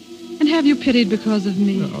you. And have you pitied because of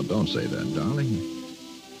me? No, don't say that, darling.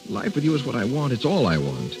 Life with you is what I want. It's all I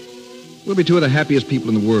want. We'll be two of the happiest people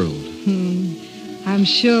in the world. I'm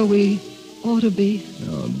sure we ought to be.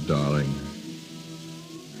 Oh, darling.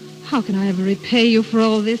 How can I ever repay you for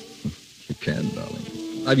all this? You can, darling.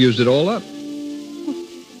 I've used it all up.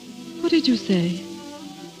 What did you say?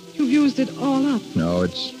 You've used it all up. No,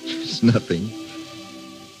 it's nothing.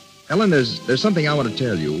 Helen, there's something I want to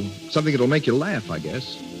tell you. Something that'll make you laugh, I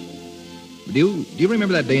guess. Do you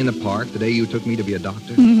remember that day in the park, the day you took me to be a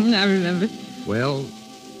doctor? I remember. Well,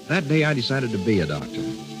 that day I decided to be a doctor.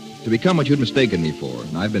 To become what you'd mistaken me for.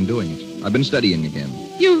 And I've been doing it. I've been studying again.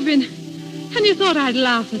 You've been... And you thought I'd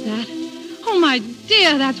laugh at that. Oh, my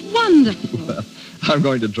dear, that's wonderful. Well, I'm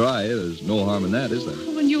going to try. There's no harm in that, is there?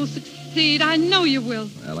 When you'll succeed, I know you will.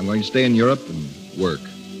 Well, I'm going to stay in Europe and work.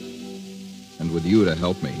 And with you to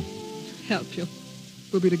help me. Help you?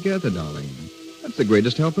 We'll be together, darling. That's the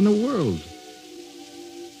greatest help in the world.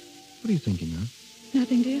 What are you thinking of?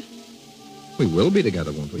 Nothing, dear. We will be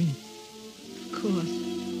together, won't we? Of course.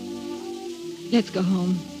 Let's go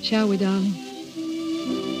home, shall we, darling?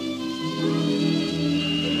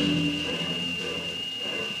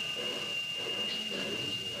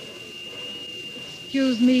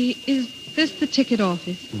 Excuse me, is this the ticket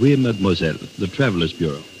office? Oui, mademoiselle. The Travelers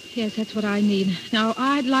Bureau. Yes, that's what I need. Now,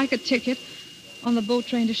 I'd like a ticket on the boat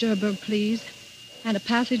train to Cherbourg, please, and a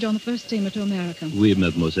passage on the first steamer to America. Oui,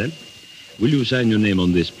 mademoiselle. Will you sign your name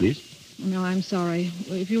on this, please? No, I'm sorry.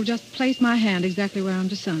 If you'll just place my hand exactly where I'm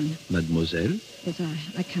to sign. Mademoiselle? Yes,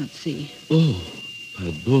 I can't see. Oh,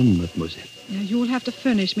 pardon, mademoiselle. Now, you'll have to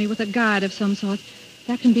furnish me with a guide of some sort.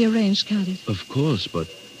 That can be arranged, can't it? Of course, but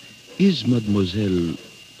is mademoiselle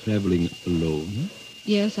traveling alone?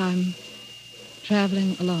 Yes, I'm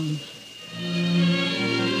traveling alone.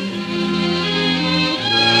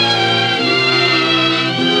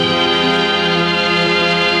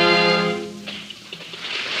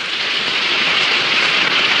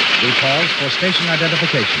 We pause for station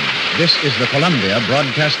identification. This is the Columbia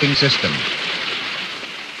Broadcasting System.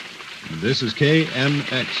 This is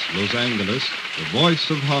KMX, Los Angeles, the voice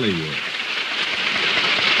of Hollywood.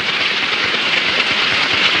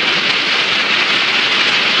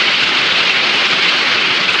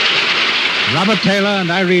 Robert Taylor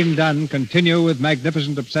and Irene Dunne continue with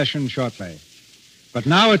Magnificent Obsession shortly. But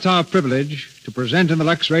now it's our privilege to present in the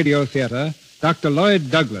Lux Radio Theater Dr.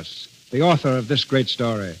 Lloyd Douglas, the author of this great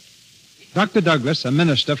story. Dr. Douglas, a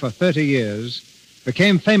minister for 30 years,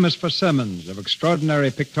 became famous for sermons of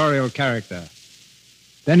extraordinary pictorial character.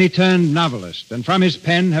 Then he turned novelist, and from his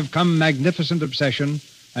pen have come Magnificent Obsession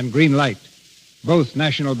and Green Light, both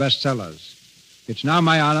national bestsellers. It's now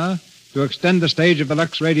my honor to extend the stage of the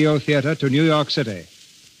Lux Radio Theater to New York City.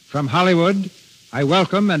 From Hollywood, I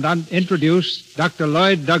welcome and introduce Dr.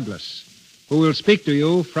 Lloyd Douglas, who will speak to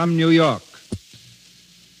you from New York.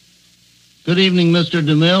 Good evening, Mr.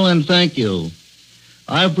 DeMille, and thank you.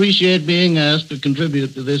 I appreciate being asked to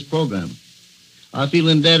contribute to this program. I feel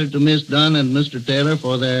indebted to Miss Dunne and Mr. Taylor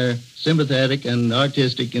for their sympathetic and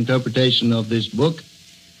artistic interpretation of this book.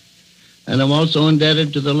 And I'm also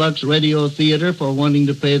indebted to the Lux Radio Theater for wanting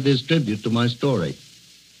to pay this tribute to my story.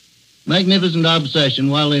 Magnificent Obsession,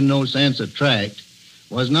 while in no sense a tract,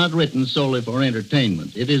 was not written solely for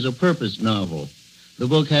entertainment. It is a purpose novel. The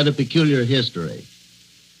book had a peculiar history.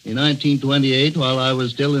 In 1928, while I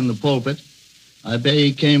was still in the pulpit, I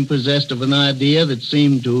became possessed of an idea that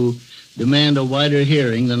seemed to demand a wider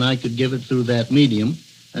hearing than I could give it through that medium,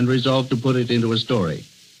 and resolved to put it into a story.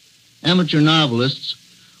 Amateur novelists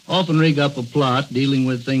often rig up a plot dealing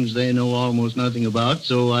with things they know almost nothing about,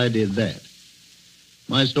 so I did that.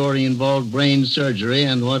 My story involved brain surgery,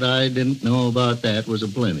 and what I didn't know about that was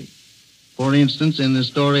aplenty. For instance, in the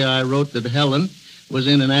story I wrote that Helen was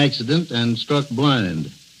in an accident and struck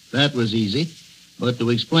blind. That was easy, but to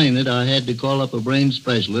explain it, I had to call up a brain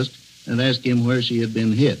specialist and ask him where she had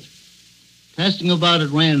been hit. Casting about at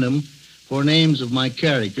random for names of my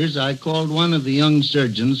characters, I called one of the young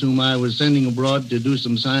surgeons whom I was sending abroad to do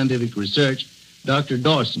some scientific research, Dr.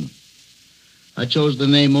 Dawson. I chose the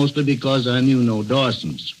name mostly because I knew no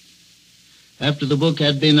Dawsons. After the book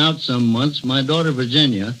had been out some months, my daughter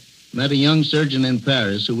Virginia met a young surgeon in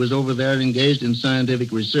Paris who was over there engaged in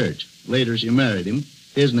scientific research. Later she married him.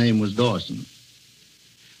 His name was Dawson.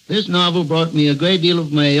 This novel brought me a great deal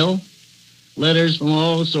of mail, letters from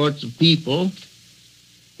all sorts of people.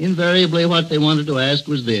 Invariably, what they wanted to ask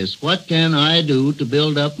was this: what can I do to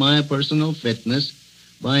build up my personal fitness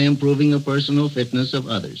by improving the personal fitness of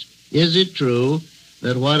others? Is it true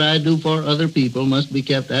that what I do for other people must be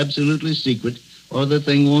kept absolutely secret or the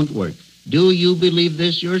thing won't work? Do you believe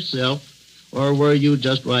this yourself, or were you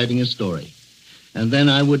just writing a story? And then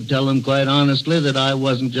I would tell them quite honestly that I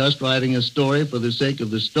wasn't just writing a story for the sake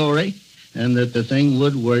of the story, and that the thing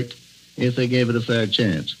would work if they gave it a fair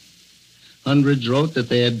chance. Hundreds wrote that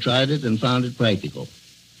they had tried it and found it practical.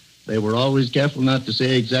 They were always careful not to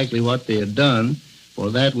say exactly what they had done, for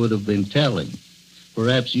that would have been telling.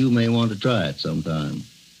 Perhaps you may want to try it sometime.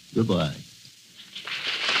 Goodbye.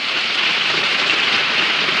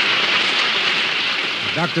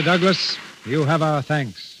 Dr. Douglas, you have our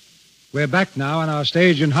thanks. We're back now on our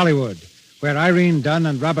stage in Hollywood, where Irene Dunne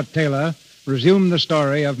and Robert Taylor resume the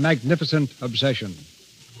story of Magnificent Obsession.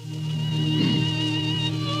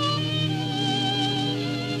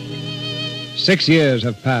 6 years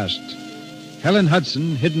have passed. Helen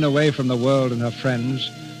Hudson, hidden away from the world and her friends,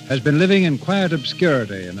 has been living in quiet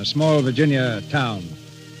obscurity in a small Virginia town.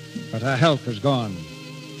 But her health has gone,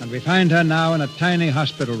 and we find her now in a tiny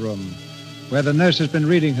hospital room where the nurse has been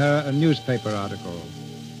reading her a newspaper article.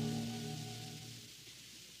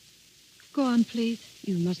 Go on, please.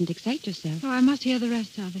 You mustn't excite yourself. Oh, I must hear the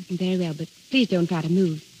rest of it. Very well, but please don't try to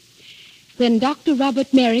move. When Dr.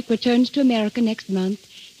 Robert Merrick returns to America next month,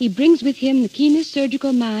 he brings with him the keenest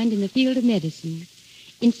surgical mind in the field of medicine.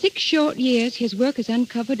 In 6 short years, his work has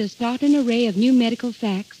uncovered a startling array of new medical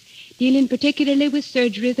facts, dealing particularly with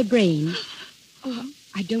surgery of the brain. Oh,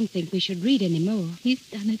 I don't think we should read any more. He's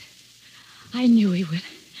done it. I knew he would.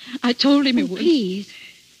 I told him he would. Please.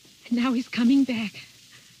 And now he's coming back.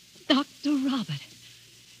 Dr. Robert.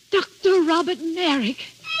 Dr. Robert Merrick.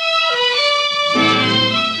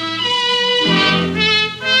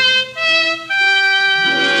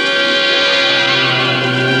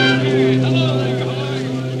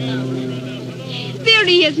 There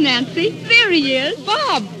he is, Nancy. There he is.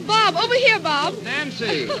 Bob, over here, Bob.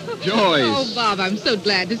 Nancy. Joyce. Oh, Bob, I'm so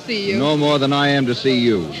glad to see you. No more than I am to see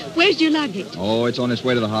you. Where's your luggage? Oh, it's on its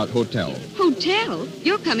way to the hotel. Hotel?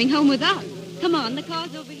 You're coming home with us. Come on, the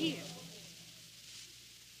car's over here.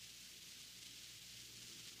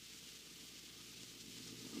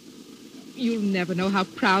 You'll never know how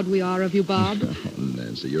proud we are of you, Bob. Oh,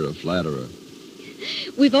 Nancy, you're a flatterer.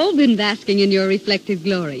 We've all been basking in your reflected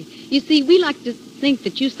glory. You see, we like to think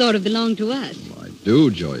that you sort of belong to us. Well, I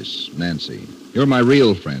do, Joyce. Nancy, you're my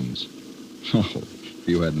real friends. Oh, if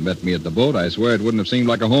you hadn't met me at the boat, I swear it wouldn't have seemed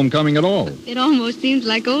like a homecoming at all. It almost seems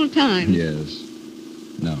like old times. Yes.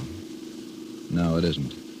 No, it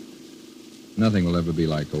isn't. Nothing will ever be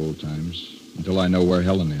like old times until I know where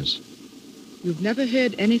Helen is. You've never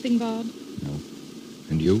heard anything, Bob? No.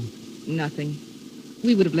 And you? Nothing.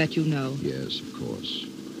 We would have let you know. Yes, of course.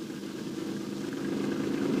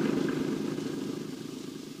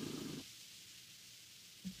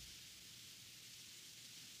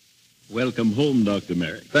 Welcome home, Dr.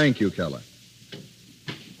 Merrick. Thank you, Keller.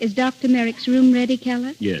 Is Dr. Merrick's room ready,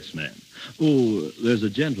 Keller? Yes, ma'am. Oh, there's a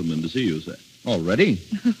gentleman to see you, sir. Already?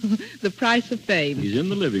 The price of fame. He's in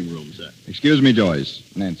the living room, sir. Excuse me, Joyce.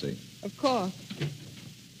 Nancy. Of course.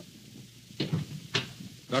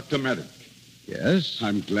 Dr. Merrick. Yes?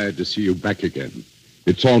 I'm glad to see you back again.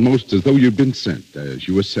 It's almost as though you've been sent, as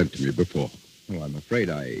you were sent to me before. Oh, I'm afraid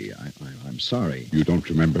I'm sorry. You don't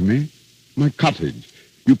remember me? My cottage.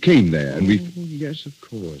 You came there, and we... Oh, yes, of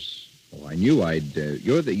course. Oh, I knew I'd...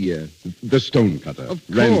 you're the... The stonecutter. Of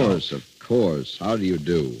Randolph. course, of course. How do you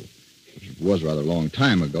do? It was rather a long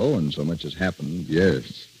time ago, and so much has happened.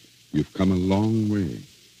 Yes. You've come a long way.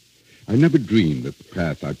 I never dreamed that the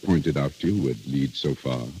path I pointed out to you would lead so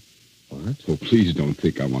far. What? So please don't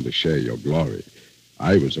think I want to share your glory.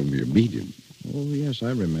 I was only a medium. Oh, yes,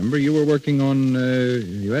 I remember. You were working on...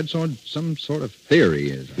 you had some sort of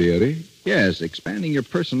theory. Theory? Yes, expanding your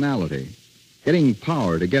personality. Getting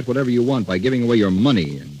power to get whatever you want by giving away your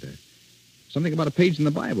money, and something about a page in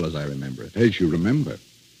the Bible, as I remember it. As you remember?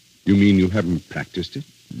 You mean you haven't practiced it?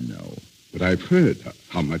 No. But I've heard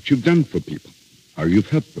how much you've done for people, how you've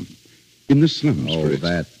helped them. In the slums, Oh,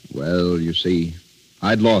 that. Well, you see,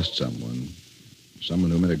 I'd lost someone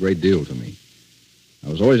who meant a great deal to me. I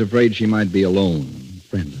was always afraid she might be alone and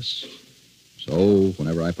friendless. So,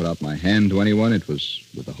 whenever I put out my hand to anyone, it was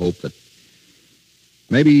with the hope that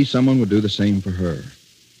maybe someone would do the same for her.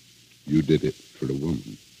 You did it for a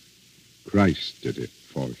woman. Christ did it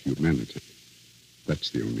for humanity. That's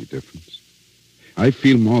the only difference. I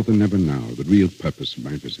feel more than ever now the real purpose of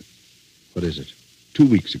my visit. What is it? 2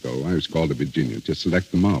 weeks ago, I was called to Virginia to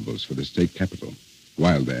select the marbles for the state capitol.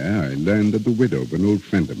 While there, I learned that the widow of an old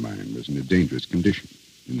friend of mine was in a dangerous condition,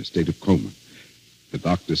 in a state of coma. The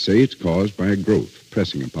doctors say it's caused by a growth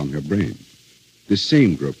pressing upon her brain. This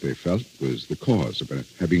same growth, they felt, was the cause of her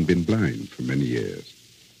having been blind for many years.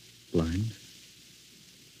 Blind?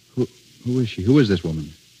 Who is she? Who is this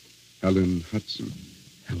woman? Helen Hudson.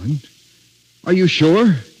 Helen? Are you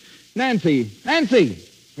sure? Nancy!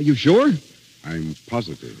 Are you sure? I'm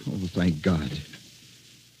positive. Oh, thank God.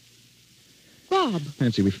 Bob.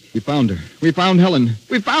 Nancy, we found her. We found Helen.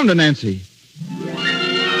 We found her, Nancy.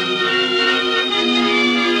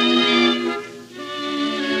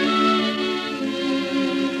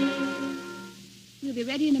 We'll be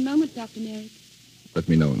ready in a moment, Dr. Merrick. Let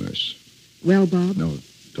me know, nurse. Well, Bob? No,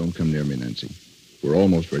 don't come near me, Nancy. We're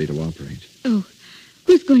almost ready to operate. Oh,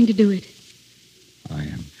 who's going to do it? I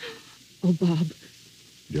am. Oh, Bob.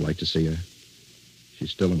 Would you like to see her?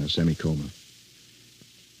 She's still in a semi-coma.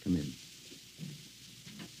 Come in.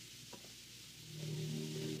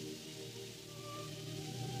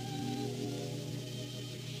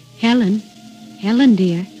 Helen,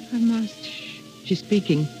 dear. I must. She's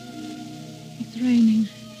speaking. It's raining.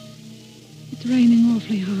 It's raining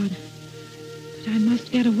awfully hard. But I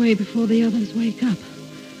must get away before the others wake up.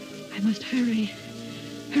 I must hurry.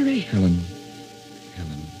 Hurry. Helen,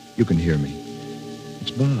 you can hear me.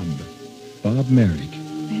 It's Bob. Bob Merrick.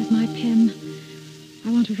 There's my pen.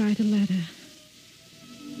 I want to write a letter.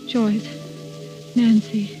 Joyce,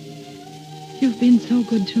 Nancy, you've been so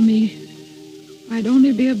good to me. I'd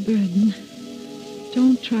only be a burden.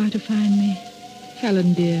 Don't try to find me.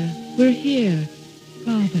 Helen, dear, we're here.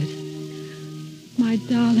 Robert, my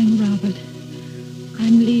darling Robert,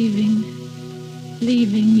 I'm leaving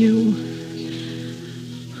you.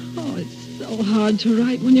 Oh, it's so hard to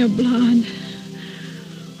write when you're blind.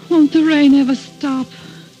 Won't the rain ever stop?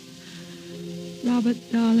 Robert,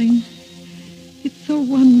 darling, it's so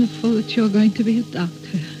wonderful that you're going to be a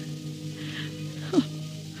doctor. Oh,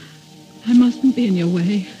 I mustn't be in your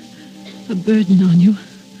way, a burden on you.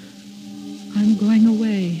 I'm going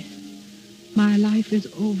away. My life is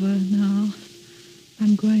over now.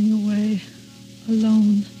 I'm going away,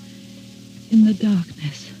 alone, in the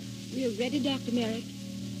darkness. We're ready, Dr. Merrick.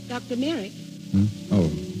 Dr. Merrick?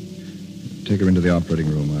 Oh, take her into the operating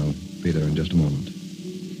room. I'll be there in just a moment.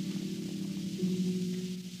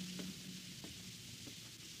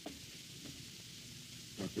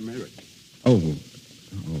 Dr. Merrick. Oh,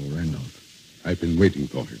 Randolph. I've been waiting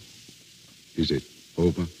for her. Is it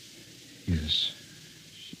over? Yes.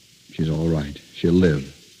 She's all right. She'll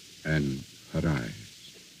live. And her eyes?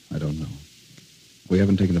 I don't know. We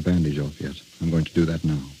haven't taken the bandage off yet. I'm going to do that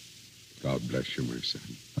now. God bless you, my son.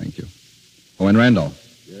 Thank you. Oh, and Randolph.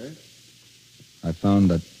 Yes? I found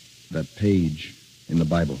that page in the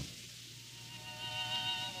Bible.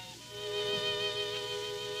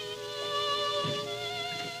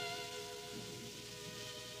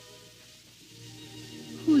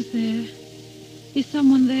 Who's there? Is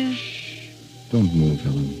someone there? Shh. Don't move,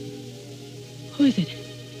 Helen. Who is it?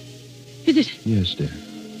 Is it? Yes, dear.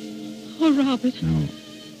 Oh, Robert. Now,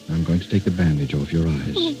 I'm going to take the bandage off your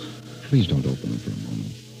eyes. Oh. Please don't open them for a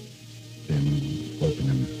moment. Then open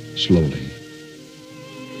them slowly.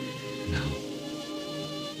 Now.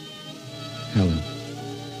 Helen,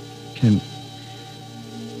 can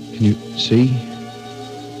you see?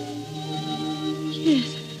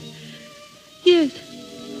 Yes.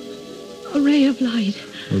 A ray of light.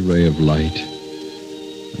 A ray of light.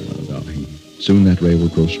 Oh, darling, soon that ray will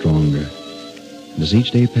grow stronger. And as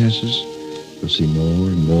each day passes, you'll see more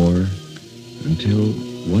and more until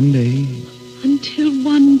one day... Until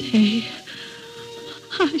one day,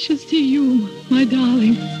 I shall see you, my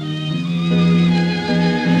darling.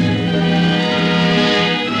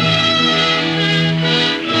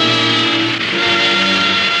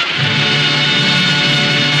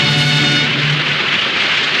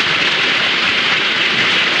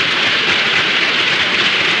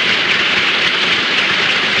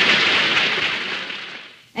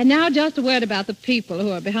 And now just a word about the people who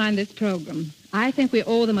are behind this program. I think we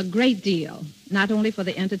owe them a great deal, not only for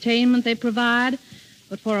the entertainment they provide,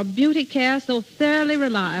 but for a beauty care so thoroughly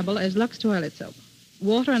reliable as Lux Toilet Soap.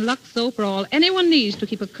 Water and Lux Soap are all anyone needs to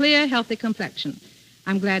keep a clear, healthy complexion.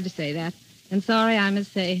 I'm glad to say that. And sorry, I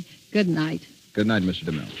must say good night. Good night, Mr.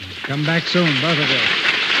 DeMille. Come back soon, both of you.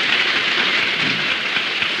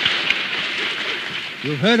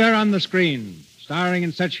 You've heard her on the screen, starring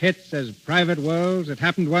in such hits as Private Worlds, It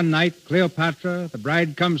Happened One Night, Cleopatra, The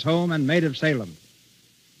Bride Comes Home, and Maid of Salem.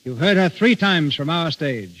 You've heard her 3 times from our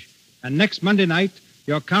stage. And next Monday night,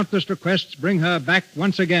 your countless requests bring her back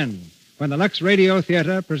once again when the Lux Radio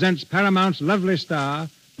Theater presents Paramount's lovely star,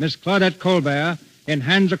 Miss Claudette Colbert, in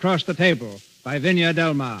Hands Across the Table by Vinya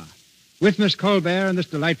Del Mar. With Miss Colbert in this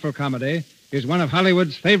delightful comedy is one of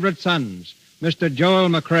Hollywood's favorite sons, Mr. Joel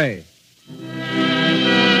McCrea.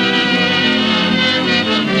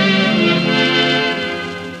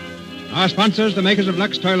 Our sponsors, the makers of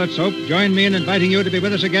Lux Toilet Soap, join me in inviting you to be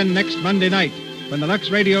with us again next Monday night when the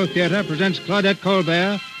Lux Radio Theater presents Claudette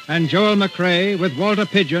Colbert and Joel McCrea with Walter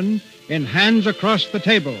Pidgeon in Hands Across the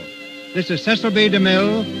Table. This is Cecil B.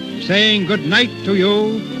 DeMille saying good night to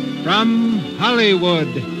you from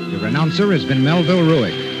Hollywood. Your announcer has been Melville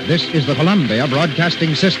Ruick. This is the Columbia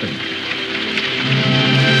Broadcasting System.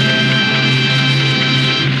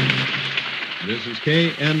 This is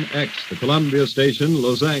KNX, the Columbia Station,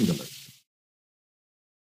 Los Angeles.